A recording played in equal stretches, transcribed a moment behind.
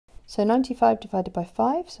So 95 divided by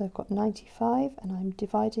 5, so I've got 95 and I'm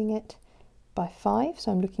dividing it by 5,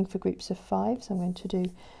 so I'm looking for groups of 5, so I'm going to do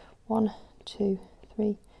 1, 2,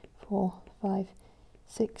 3, 4, 5,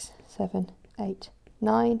 6, 7, 8,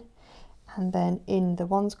 9, and then in the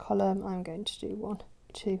ones column I'm going to do 1,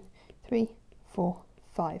 2, 3, 4,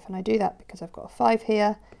 5, and I do that because I've got a 5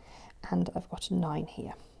 here and I've got a 9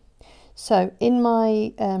 here. So in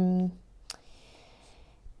my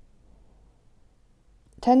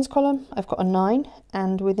tens column I've got a 9,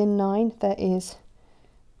 and within 9 there is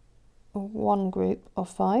one group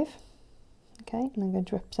of 5, okay, and I'm going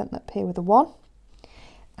to represent that here with a 1,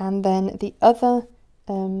 and then the other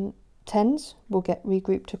tens will get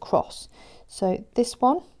regrouped across. So this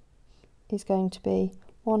one is going to be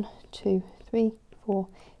 1, 2, 3, 4,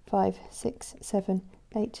 5, 6, 7,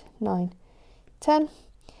 8, 9, 10,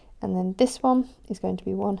 and then this one is going to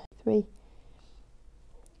be 1, 3,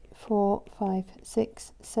 4, 5,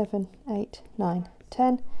 6, 7, 8, 9,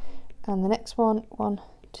 10, and the next one 1,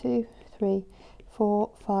 2, 3, 4,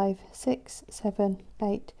 5, 6, 7,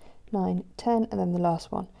 8, 9, 10, and then the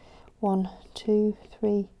last one 1, 2,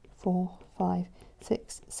 3, 4, 5,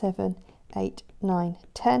 6, 7, 8, 9,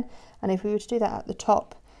 10. And if we were to do that at the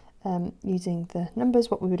top using the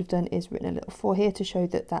numbers, what we would have done is written a little 4 here to show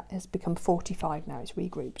that that has become 45 now, it's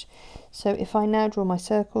regrouped. So if I now draw my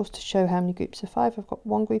circles to show how many groups of 5, I've got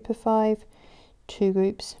one group of 5, two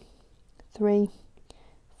groups, 3,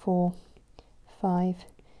 4, 5,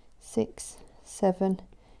 6, 7,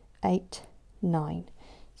 8, 9.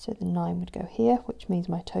 So the 9 would go here, which means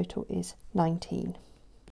my total is 19.